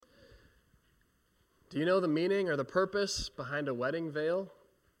Do you know the meaning or the purpose behind a wedding veil?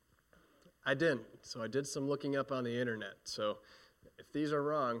 I didn't, so I did some looking up on the internet. So if these are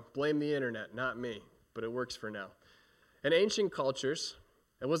wrong, blame the internet, not me, but it works for now. In ancient cultures,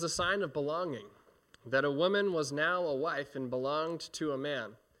 it was a sign of belonging, that a woman was now a wife and belonged to a man.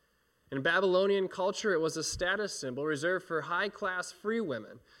 In Babylonian culture, it was a status symbol reserved for high-class free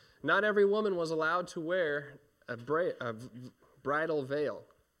women. Not every woman was allowed to wear a bridal veil.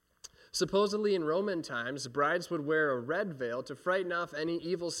 Supposedly in Roman times, brides would wear a red veil to frighten off any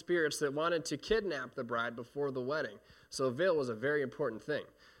evil spirits that wanted to kidnap the bride before the wedding. So a veil was a very important thing.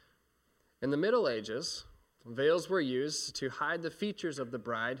 In the Middle Ages, veils were used to hide the features of the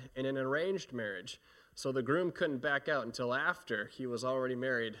bride in an arranged marriage, so the groom couldn't back out until after he was already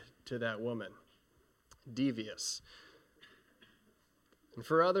married to that woman. Devious. And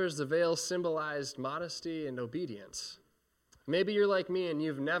for others, the veil symbolized modesty and obedience. Maybe you're like me and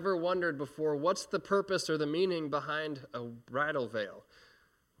you've never wondered before, what's the purpose or the meaning behind a bridal veil?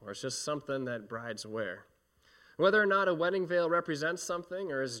 Or it's just something that brides wear. Whether or not a wedding veil represents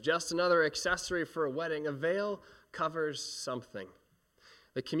something or is just another accessory for a wedding, a veil covers something.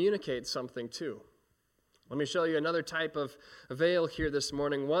 It communicates something too. Let me show you another type of veil here this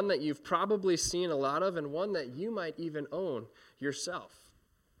morning, one that you've probably seen a lot of and one that you might even own yourself.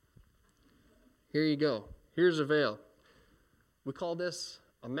 Here you go. Here's a veil. We call this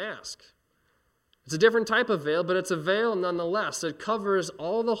a mask. It's a different type of veil, but it's a veil nonetheless. It covers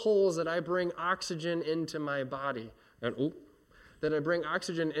all the holes that I bring oxygen into my body. That I bring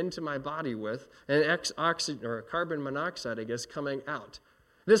oxygen into my body with, and oxygen or carbon monoxide, I guess, coming out.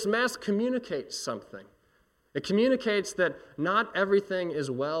 This mask communicates something. It communicates that not everything is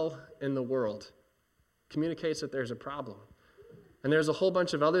well in the world. It communicates that there's a problem. And there's a whole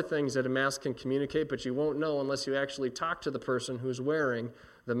bunch of other things that a mask can communicate, but you won't know unless you actually talk to the person who's wearing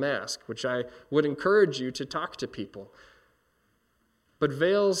the mask, which I would encourage you to talk to people. But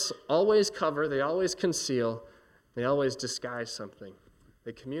veils always cover, they always conceal, they always disguise something.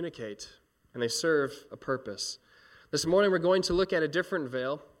 They communicate, and they serve a purpose. This morning we're going to look at a different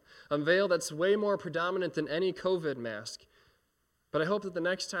veil, a veil that's way more predominant than any COVID mask. But I hope that the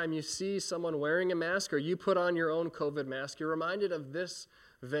next time you see someone wearing a mask or you put on your own COVID mask, you're reminded of this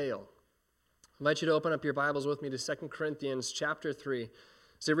veil. I invite you to open up your Bibles with me to 2 Corinthians chapter 3.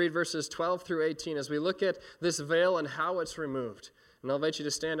 So read verses 12 through 18 as we look at this veil and how it's removed. And I'll invite you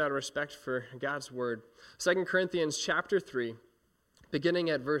to stand out of respect for God's word. 2 Corinthians chapter 3, beginning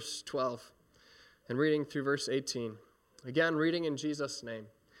at verse 12 and reading through verse 18. Again, reading in Jesus' name.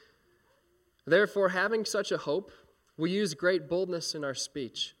 Therefore, having such a hope, we use great boldness in our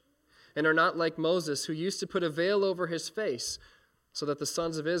speech, and are not like Moses, who used to put a veil over his face, so that the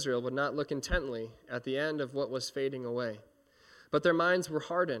sons of Israel would not look intently at the end of what was fading away. But their minds were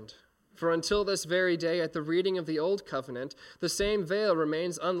hardened. For until this very day, at the reading of the Old Covenant, the same veil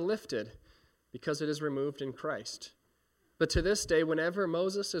remains unlifted, because it is removed in Christ. But to this day, whenever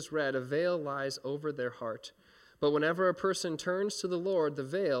Moses is read, a veil lies over their heart. But whenever a person turns to the Lord, the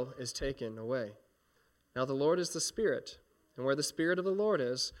veil is taken away. Now the Lord is the Spirit, and where the Spirit of the Lord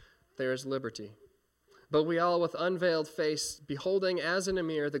is, there is liberty. But we all, with unveiled face, beholding as in a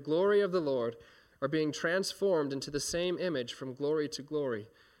mirror the glory of the Lord, are being transformed into the same image from glory to glory,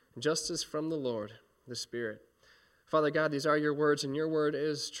 just as from the Lord, the Spirit. Father God, these are your words, and your word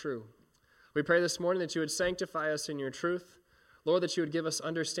is true. We pray this morning that you would sanctify us in your truth. Lord, that you would give us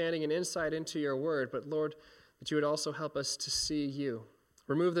understanding and insight into your word, but Lord, that you would also help us to see you.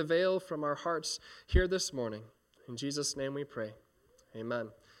 Remove the veil from our hearts here this morning. In Jesus' name we pray. Amen.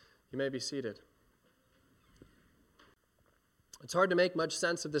 You may be seated. It's hard to make much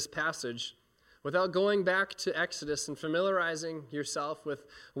sense of this passage without going back to Exodus and familiarizing yourself with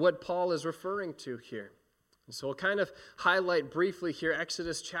what Paul is referring to here. And so we'll kind of highlight briefly here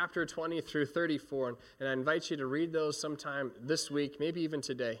Exodus chapter 20 through 34, and I invite you to read those sometime this week, maybe even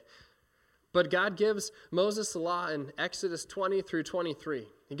today. But God gives Moses the law in Exodus 20 through 23.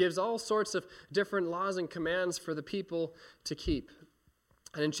 He gives all sorts of different laws and commands for the people to keep.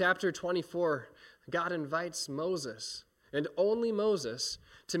 And in chapter 24, God invites Moses, and only Moses,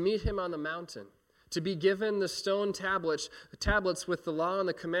 to meet him on the mountain, to be given the stone tablets with the law and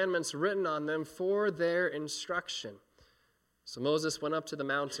the commandments written on them for their instruction. So Moses went up to the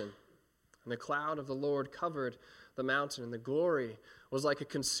mountain, and the cloud of the Lord covered the mountain, and the glory was like a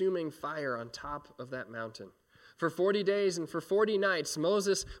consuming fire on top of that mountain. For 40 days and for 40 nights,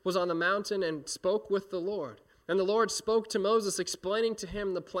 Moses was on the mountain and spoke with the Lord. And the Lord spoke to Moses, explaining to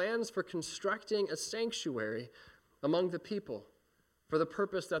him the plans for constructing a sanctuary among the people, for the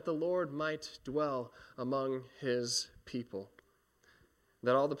purpose that the Lord might dwell among his people,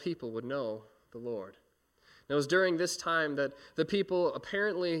 that all the people would know the Lord. And it was during this time that the people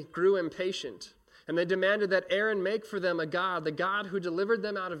apparently grew impatient, and they demanded that Aaron make for them a god, the God who delivered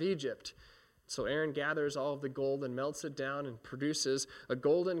them out of Egypt. So Aaron gathers all of the gold and melts it down and produces a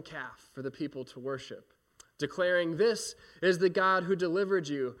golden calf for the people to worship, declaring, "This is the God who delivered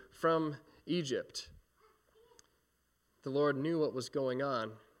you from Egypt." The Lord knew what was going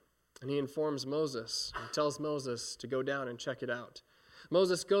on, and he informs Moses and tells Moses to go down and check it out.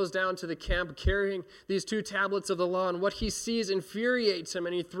 Moses goes down to the camp carrying these 2 tablets of the law, and what he sees infuriates him,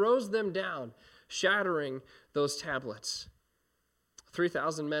 and he throws them down, shattering those tablets.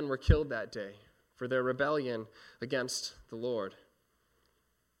 3,000 men were killed that day for their rebellion against the Lord.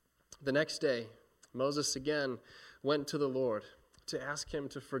 The next day, Moses again went to the Lord to ask him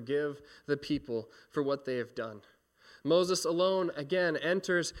to forgive the people for what they have done. Moses alone again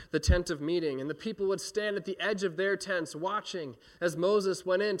enters the tent of meeting, and the people would stand at the edge of their tents watching as Moses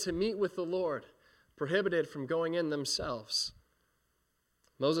went in to meet with the Lord, prohibited from going in themselves.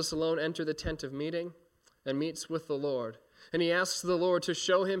 Moses alone entered the tent of meeting and meets with the Lord, and he asks the Lord to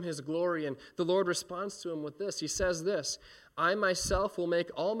show him his glory, and the Lord responds to him with this. He says this, "I myself will make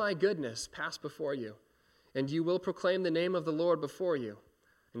all my goodness pass before you, and you will proclaim the name of the Lord before you,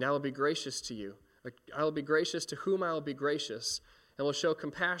 and I will be gracious to you. I will be gracious to whom I will be gracious, and will show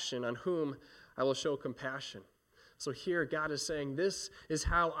compassion on whom I will show compassion." So here God is saying, this is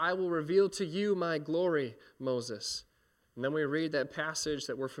how I will reveal to you my glory, Moses. And then we read that passage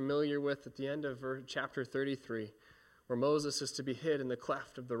that we're familiar with at the end of chapter 33, where Moses is to be hid in the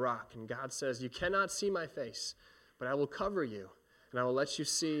cleft of the rock. And God says, "You cannot see my face, but I will cover you, and I will let you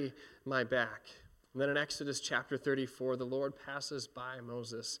see my back." And then in Exodus chapter 34, the Lord passes by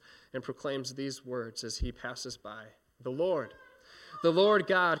Moses and proclaims these words as he passes by. The Lord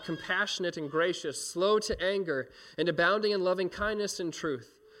God, compassionate and gracious, slow to anger, and abounding in loving kindness and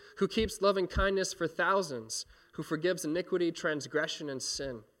truth, who keeps loving kindness for thousands, who forgives iniquity, transgression, and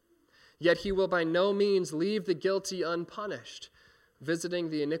sin. Yet he will by no means leave the guilty unpunished, visiting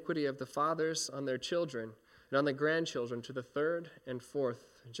the iniquity of the fathers on their children and on the grandchildren to the 3rd and 4th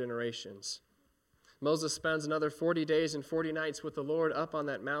generations. Moses spends another 40 days and 40 nights with the Lord up on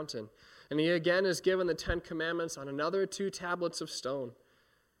that mountain, and he again is given the 10 commandments on another 2 tablets of stone.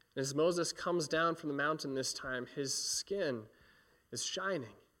 As Moses comes down from the mountain this time, his skin is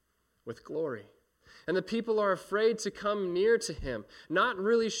shining with glory. And the people are afraid to come near to him, not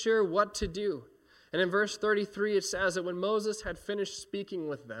really sure what to do. And in verse 33 it says that when Moses had finished speaking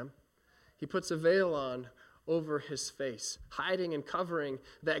with them, he puts a veil on over his face, hiding and covering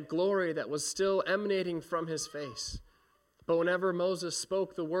that glory that was still emanating from his face. But whenever Moses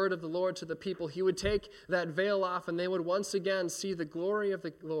spoke the word of the Lord to the people, he would take that veil off, and they would once again see the glory of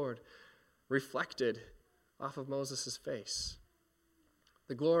the Lord reflected off of Moses' face.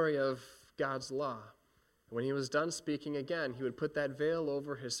 The glory of God's law. And when he was done speaking again, he would put that veil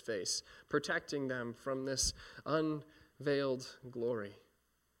over his face, protecting them from this unveiled glory.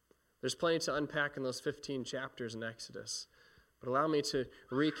 There's plenty to unpack in those 15 chapters in Exodus, but allow me to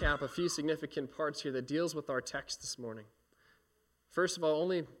recap a few significant parts here that deals with our text this morning. First of all,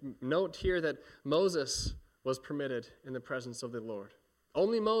 only note here that Moses was permitted in the presence of the Lord.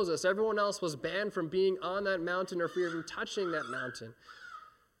 Only Moses. Everyone else was banned from being on that mountain or from even touching that mountain.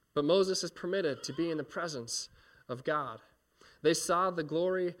 But Moses is permitted to be in the presence of God. They saw the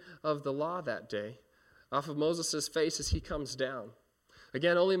glory of the law that day off of Moses' face as he comes down.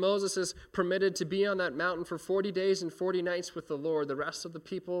 Again, only Moses is permitted to be on that mountain for 40 days and 40 nights with the Lord. The rest of the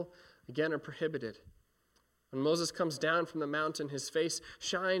people, again, are prohibited. When Moses comes down from the mountain, his face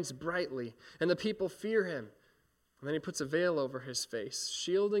shines brightly, and the people fear him. And then he puts a veil over his face,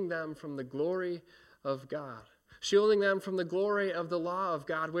 shielding them from the glory of God, shielding them from the glory of the law of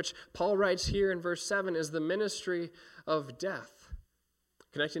God, which Paul writes here in verse 7 is the ministry of death.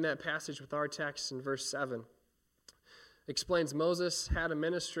 Connecting that passage with our text in verse 7. Explains Moses had a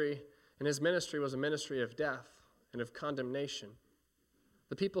ministry, and his ministry was a ministry of death and of condemnation.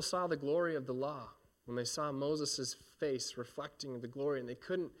 The people saw the glory of the law when they saw Moses' face reflecting the glory, and they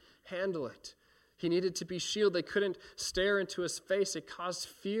couldn't handle it. He needed to be shielded. They couldn't stare into his face. It caused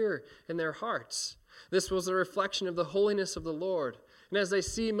fear in their hearts. This was a reflection of the holiness of the Lord. And as they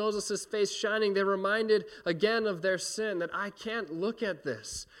see Moses' face shining, they're reminded again of their sin, that I can't look at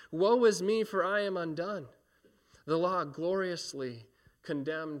this. Woe is me, for I am undone. The law gloriously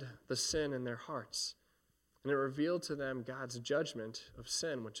condemned the sin in their hearts, and it revealed to them God's judgment of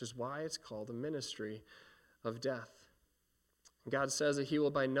sin, which is why it's called a ministry of death. God says that he will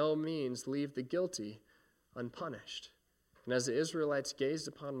by no means leave the guilty unpunished. And as the Israelites gazed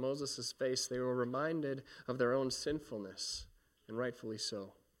upon Moses' face, they were reminded of their own sinfulness, and rightfully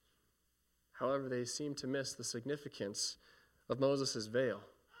so. However, they seem to miss the significance of Moses' veil.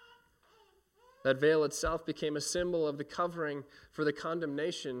 That veil itself became a symbol of the covering for the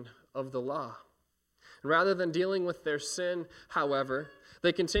condemnation of the law. Rather than dealing with their sin, however,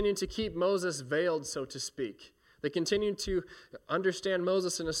 they continued to keep Moses veiled, so to speak. They continued to understand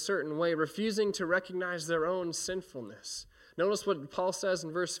Moses in a certain way, refusing to recognize their own sinfulness. Notice what Paul says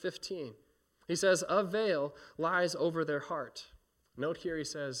in verse 15. He says, a veil lies over their heart. Note here he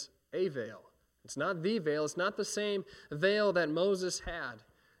says, a veil. It's not the veil. It's not the same veil that Moses had.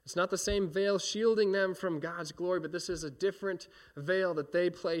 It's not the same veil shielding them from God's glory, but this is a different veil that they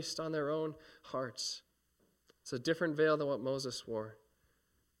placed on their own hearts. It's a different veil than what Moses wore.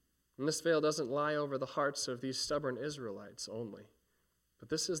 And this veil doesn't lie over the hearts of these stubborn Israelites only, but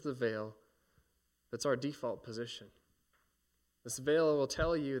this is the veil that's our default position. This veil will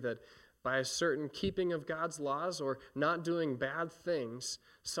tell you that by a certain keeping of God's laws or not doing bad things,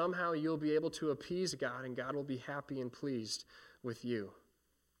 somehow you'll be able to appease God and God will be happy and pleased with you.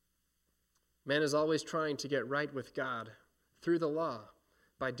 Man is always trying to get right with God through the law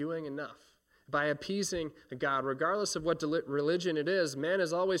by doing enough, by appeasing God. Regardless of what religion it is, man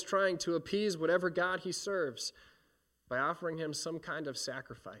is always trying to appease whatever God he serves by offering him some kind of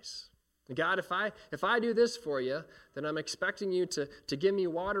sacrifice. God, if I do this for you, then I'm expecting you to give me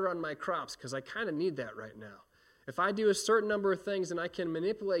water on my crops because I kind of need that right now. If I do a certain number of things, then I can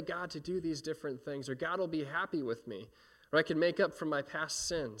manipulate God to do these different things, or God will be happy with me, or I can make up for my past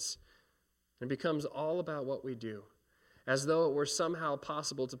sins. It becomes all about what we do, as though it were somehow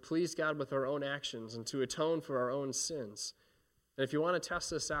possible to please God with our own actions and to atone for our own sins. And if you want to test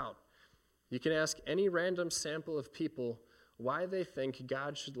this out, you can ask any random sample of people why they think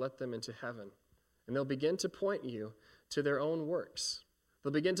God should let them into heaven. And they'll begin to point you to their own works.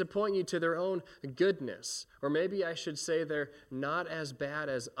 They'll begin to point you to their own goodness. Or maybe I should say they're not as bad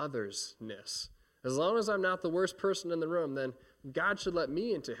as others-ness. As long as I'm not the worst person in the room, then God should let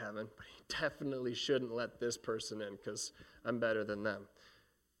me into heaven, but he definitely shouldn't let this person in because I'm better than them.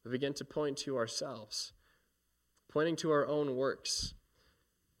 We begin to point to ourselves, pointing to our own works,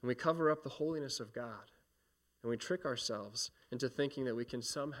 and we cover up the holiness of God. And we trick ourselves into thinking that we can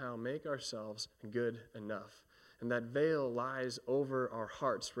somehow make ourselves good enough. And that veil lies over our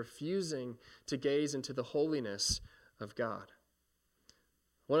hearts, refusing to gaze into the holiness of God.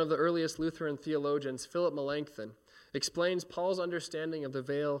 One of the earliest Lutheran theologians, Philip Melanchthon, explains Paul's understanding of the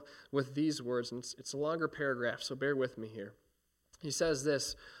veil with these words. And it's a longer paragraph, so bear with me here. He says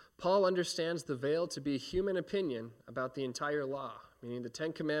this: Paul understands the veil to be human opinion about the entire law, meaning the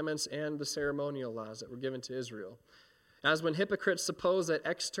Ten Commandments and the ceremonial laws that were given to Israel. As when hypocrites suppose that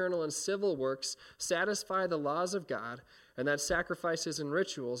external and civil works satisfy the laws of God, and that sacrifices and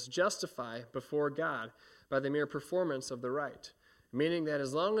rituals justify before God by the mere performance of the rite. Meaning that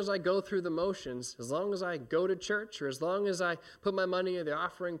as long as I go through the motions, as long as I go to church, or as long as I put my money in the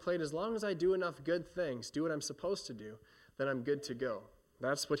offering plate, as long as I do enough good things, do what I'm supposed to do, then I'm good to go.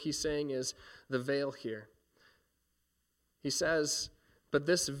 That's what he's saying is the veil here. He says, but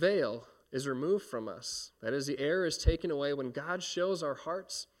this veil is removed from us. That is, the error is taken away when God shows our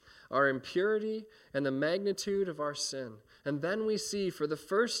hearts, our impurity, and the magnitude of our sin. And then we see for the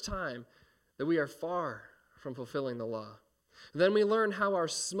first time that we are far from fulfilling the law. Then we learn how our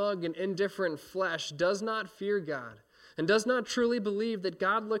smug and indifferent flesh does not fear God and does not truly believe that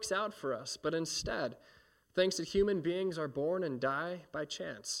God looks out for us, but instead thinks that human beings are born and die by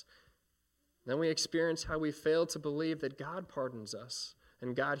chance. Then we experience how we fail to believe that God pardons us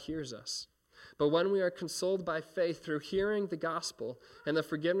and God hears us. But when we are consoled by faith through hearing the gospel and the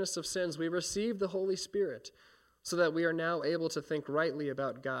forgiveness of sins, we receive the Holy Spirit so that we are now able to think rightly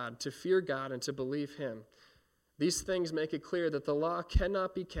about God, to fear God, and to believe him. These things make it clear that the law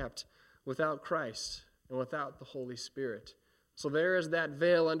cannot be kept without Christ and without the Holy Spirit. So there is that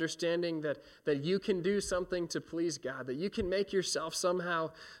veil, understanding that you can do something to please God, that you can make yourself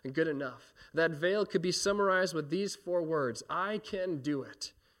somehow good enough. That veil could be summarized with these 4 words: I can do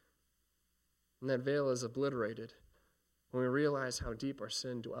it. And that veil is obliterated when we realize how deep our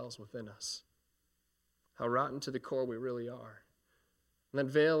sin dwells within us, how rotten to the core we really are. And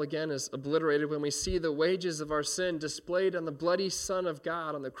that veil, again, is obliterated when we see the wages of our sin displayed on the bloody Son of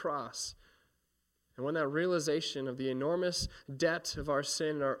God on the cross. And when that realization of the enormous debt of our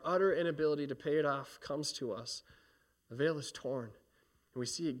sin and our utter inability to pay it off comes to us, the veil is torn, and we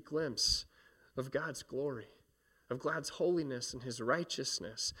see a glimpse of God's glory, of God's holiness and his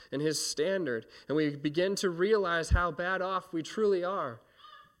righteousness and his standard, and we begin to realize how bad off we truly are.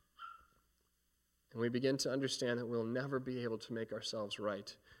 And we begin to understand that we'll never be able to make ourselves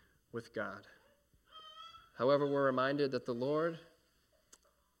right with God. However, we're reminded that the Lord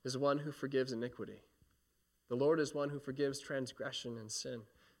is one who forgives iniquity. The Lord is one who forgives transgression and sin.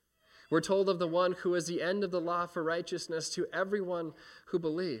 We're told of the one who is the end of the law for righteousness to everyone who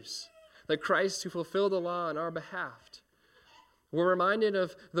believes, that Christ who fulfilled the law on our behalf. We're reminded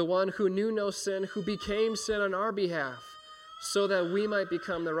of the one who knew no sin, who became sin on our behalf, so that we might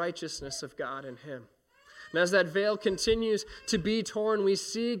become the righteousness of God in him. And as that veil continues to be torn, we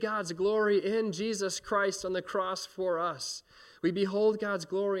see God's glory in Jesus Christ on the cross for us. We behold God's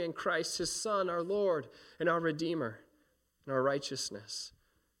glory in Christ, his Son, our Lord, and our Redeemer, and our righteousness.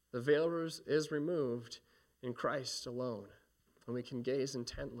 The veil is removed in Christ alone, and we can gaze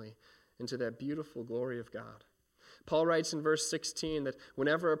intently into that beautiful glory of God. Paul writes in verse 16 that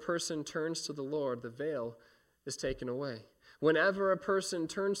whenever a person turns to the Lord, the veil is taken away. Whenever a person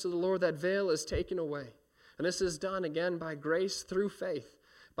turns to the Lord, that veil is taken away. And this is done again by grace through faith,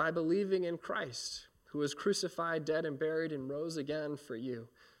 by believing in Christ, who was crucified, dead, and buried, and rose again for you.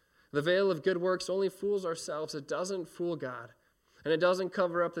 The veil of good works only fools ourselves. It doesn't fool God, and it doesn't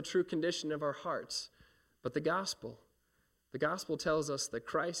cover up the true condition of our hearts. But the gospel tells us that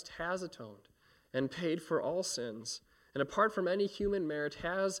Christ has atoned and paid for all sins, and apart from any human merit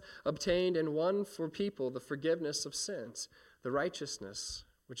has obtained and won for people the forgiveness of sins, the righteousness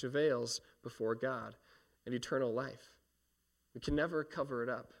which avails before God, and eternal life. We can never cover it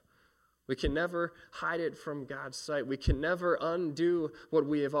up. We can never hide it from God's sight. We can never undo what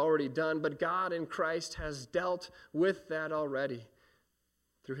we have already done, but God in Christ has dealt with that already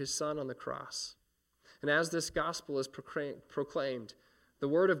through his Son on the cross. And as this gospel is proclaimed, the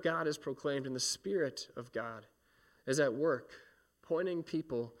word of God is proclaimed, and the Spirit of God is at work, pointing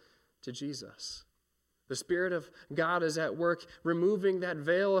people to Jesus. The Spirit of God is at work, removing that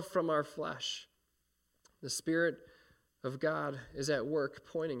veil from our flesh. The Spirit of God is at work,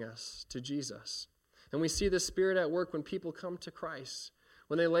 pointing us to Jesus. And we see the Spirit at work when people come to Christ,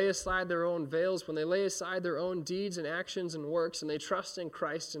 when they lay aside their own veils, when they lay aside their own deeds and actions and works, and they trust in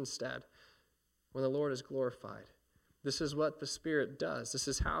Christ instead, when the Lord is glorified. This is what the Spirit does. This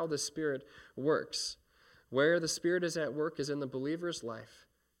is how the Spirit works. Where the Spirit is at work is in the believer's life.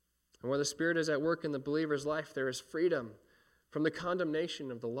 And where the Spirit is at work in the believer's life, there is freedom from the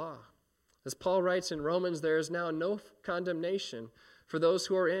condemnation of the law. As Paul writes in Romans, there is now no condemnation for those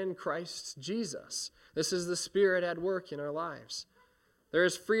who are in Christ Jesus. This is the Spirit at work in our lives. There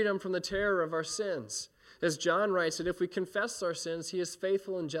is freedom from the terror of our sins. As John writes that if we confess our sins, he is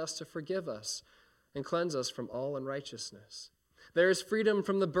faithful and just to forgive us and cleanse us from all unrighteousness. There is freedom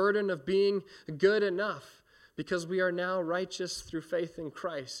from the burden of being good enough, because we are now righteous through faith in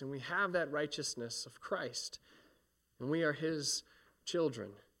Christ, and we have that righteousness of Christ, and we are his children.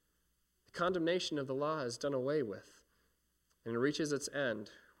 The condemnation of the law is done away with, and it reaches its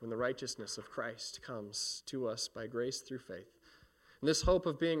end when the righteousness of Christ comes to us by grace through faith. And this hope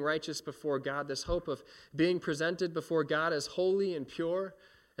of being righteous before God, this hope of being presented before God as holy and pure,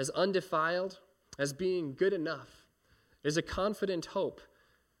 as undefiled, as being good enough, is a confident hope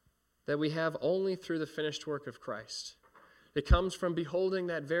that we have only through the finished work of Christ. It comes from beholding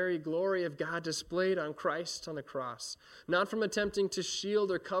that very glory of God displayed on Christ on the cross, not from attempting to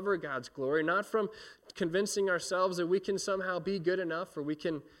shield or cover God's glory, not from convincing ourselves that we can somehow be good enough or we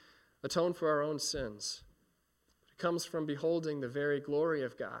can atone for our own sins. It comes from beholding the very glory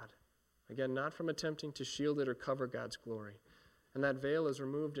of God, again, not from attempting to shield it or cover God's glory. And that veil is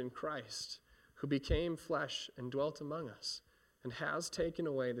removed in Christ, who became flesh and dwelt among us and has taken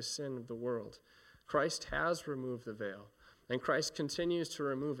away the sin of the world. Christ has removed the veil, and Christ continues to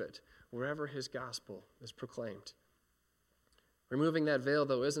remove it wherever his gospel is proclaimed. Removing that veil,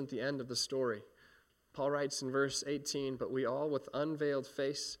 though, isn't the end of the story. Paul writes in verse 18, "But we all with unveiled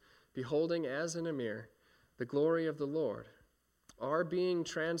face, beholding as in a mirror the glory of the Lord, are being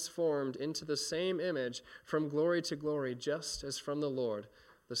transformed into the same image from glory to glory, just as from the Lord,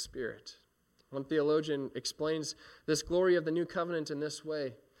 the Spirit." One theologian explains this glory of the new covenant in this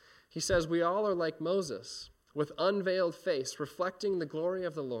way. He says, "We all are like Moses, with unveiled face, reflecting the glory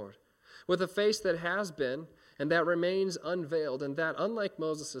of the Lord, with a face that has been and that remains unveiled, and that, unlike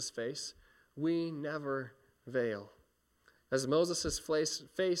Moses' face, we never veil. As Moses'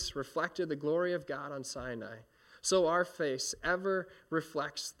 face reflected the glory of God on Sinai, so our face ever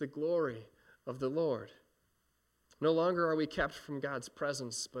reflects the glory of the Lord. No longer are we kept from God's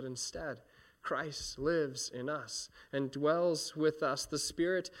presence, but instead, Christ lives in us and dwells with us. The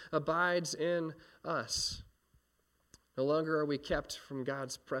Spirit abides in us. No longer are we kept from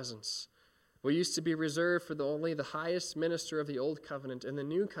God's presence. What used to be reserved for only the highest minister of the old covenant and the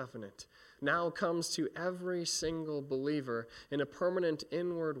new covenant now comes to every single believer in a permanent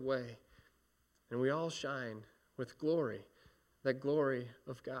inward way. And we all shine with glory that glory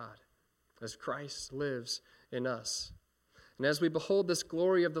of God as Christ lives in us. And as we behold this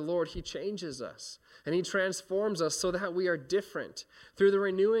glory of the Lord, he changes us and he transforms us so that we are different through the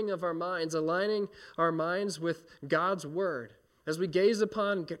renewing of our minds, aligning our minds with God's word. As we gaze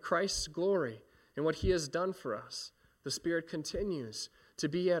upon Christ's glory and what he has done for us, the Spirit continues to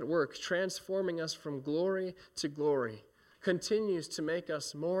be at work, transforming us from glory to glory, continues to make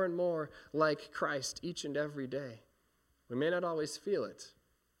us more and more like Christ each and every day. We may not always feel it.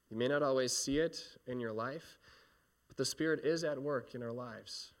 You may not always see it in your life, but the Spirit is at work in our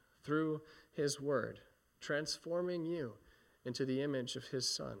lives through his word, transforming you into the image of his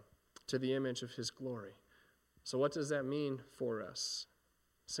Son, to the image of his glory. So what does that mean for us?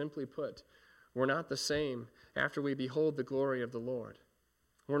 Simply put, we're not the same after we behold the glory of the Lord.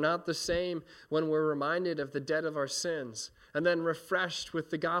 We're not the same when we're reminded of the debt of our sins and then refreshed with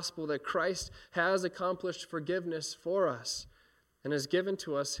the gospel that Christ has accomplished forgiveness for us and has given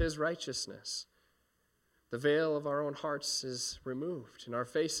to us his righteousness. The veil of our own hearts is removed and our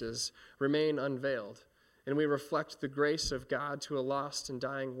faces remain unveiled, and we reflect the grace of God to a lost and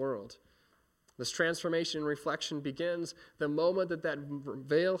dying world. This transformation and reflection begins the moment that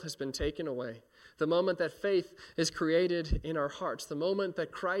veil has been taken away, the moment that faith is created in our hearts, the moment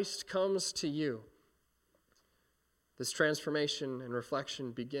that Christ comes to you. This transformation and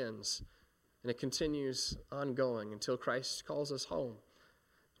reflection begins, and it continues ongoing until Christ calls us home.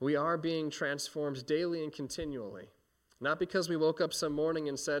 We are being transformed daily and continually, not because we woke up some morning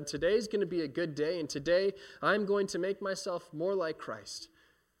and said, today's going to be a good day, and today I'm going to make myself more like Christ,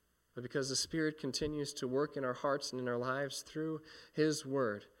 but because the Spirit continues to work in our hearts and in our lives through his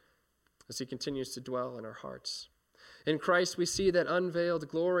word as he continues to dwell in our hearts. In Christ, we see that unveiled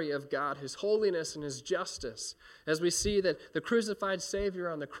glory of God, his holiness and his justice. As we see that the crucified Savior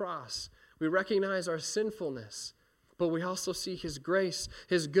on the cross, we recognize our sinfulness, but we also see his grace,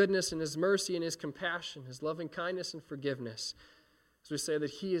 his goodness, and his mercy, and his compassion, his loving kindness and forgiveness. As we say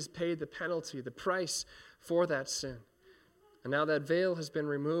that he has paid the penalty, the price for that sin. And now that veil has been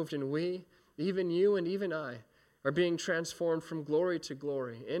removed, and we, even you and even I, are being transformed from glory to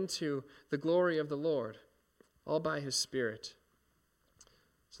glory into the glory of the Lord, all by his Spirit.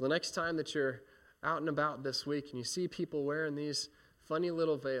 So the next time that you're out and about this week and you see people wearing these funny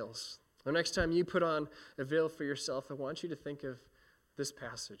little veils, the next time you put on a veil for yourself, I want you to think of this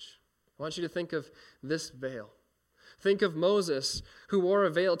passage. I want you to think of this veil. Think of Moses, who wore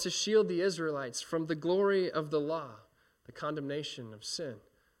a veil to shield the Israelites from the glory of the law, the condemnation of sin.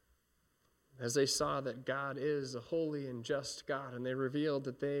 As they saw that God is a holy and just God, and they revealed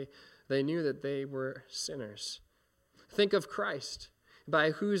that they knew that they were sinners. Think of Christ,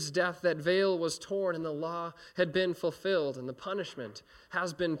 by whose death that veil was torn and the law had been fulfilled and the punishment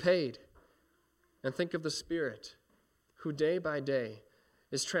has been paid. And think of the Spirit, who day by day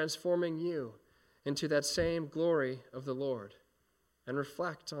is transforming you into that same glory of the Lord. And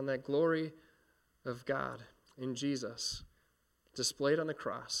reflect on that glory of God in Jesus, displayed on the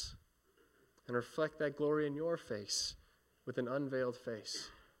cross, and reflect that glory in your face with an unveiled face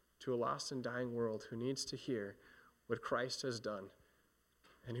to a lost and dying world who needs to hear what Christ has done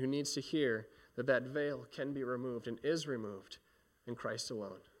and who needs to hear that that veil can be removed and is removed in Christ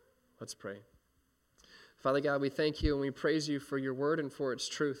alone. Let's pray. Father God, we thank you and we praise you for your word and for its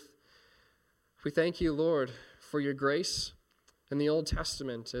truth. We thank you, Lord, for your grace in the Old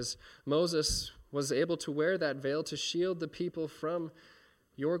Testament as Moses was able to wear that veil to shield the people from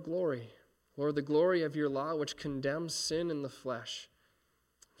your glory, Lord, the glory of your law which condemns sin in the flesh.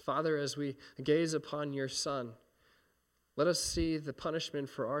 Father, as we gaze upon your Son, let us see the punishment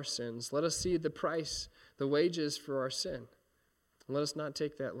for our sins. Let us see the price, the wages for our sin. And let us not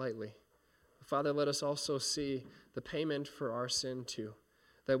take that lightly. Father, let us also see the payment for our sin too,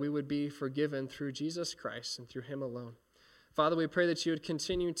 that we would be forgiven through Jesus Christ and through him alone. Father, we pray that you would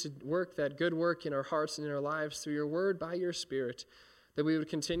continue to work that good work in our hearts and in our lives through your word by your Spirit, that we would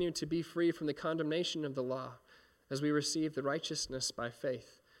continue to be free from the condemnation of the law as we receive the righteousness by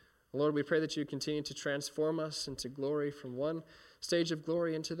faith. Lord, we pray that you continue to transform us into glory from one stage of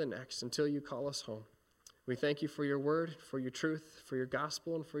glory into the next until you call us home. We thank you for your word, for your truth, for your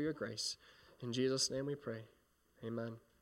gospel, and for your grace. In Jesus' name we pray. Amen.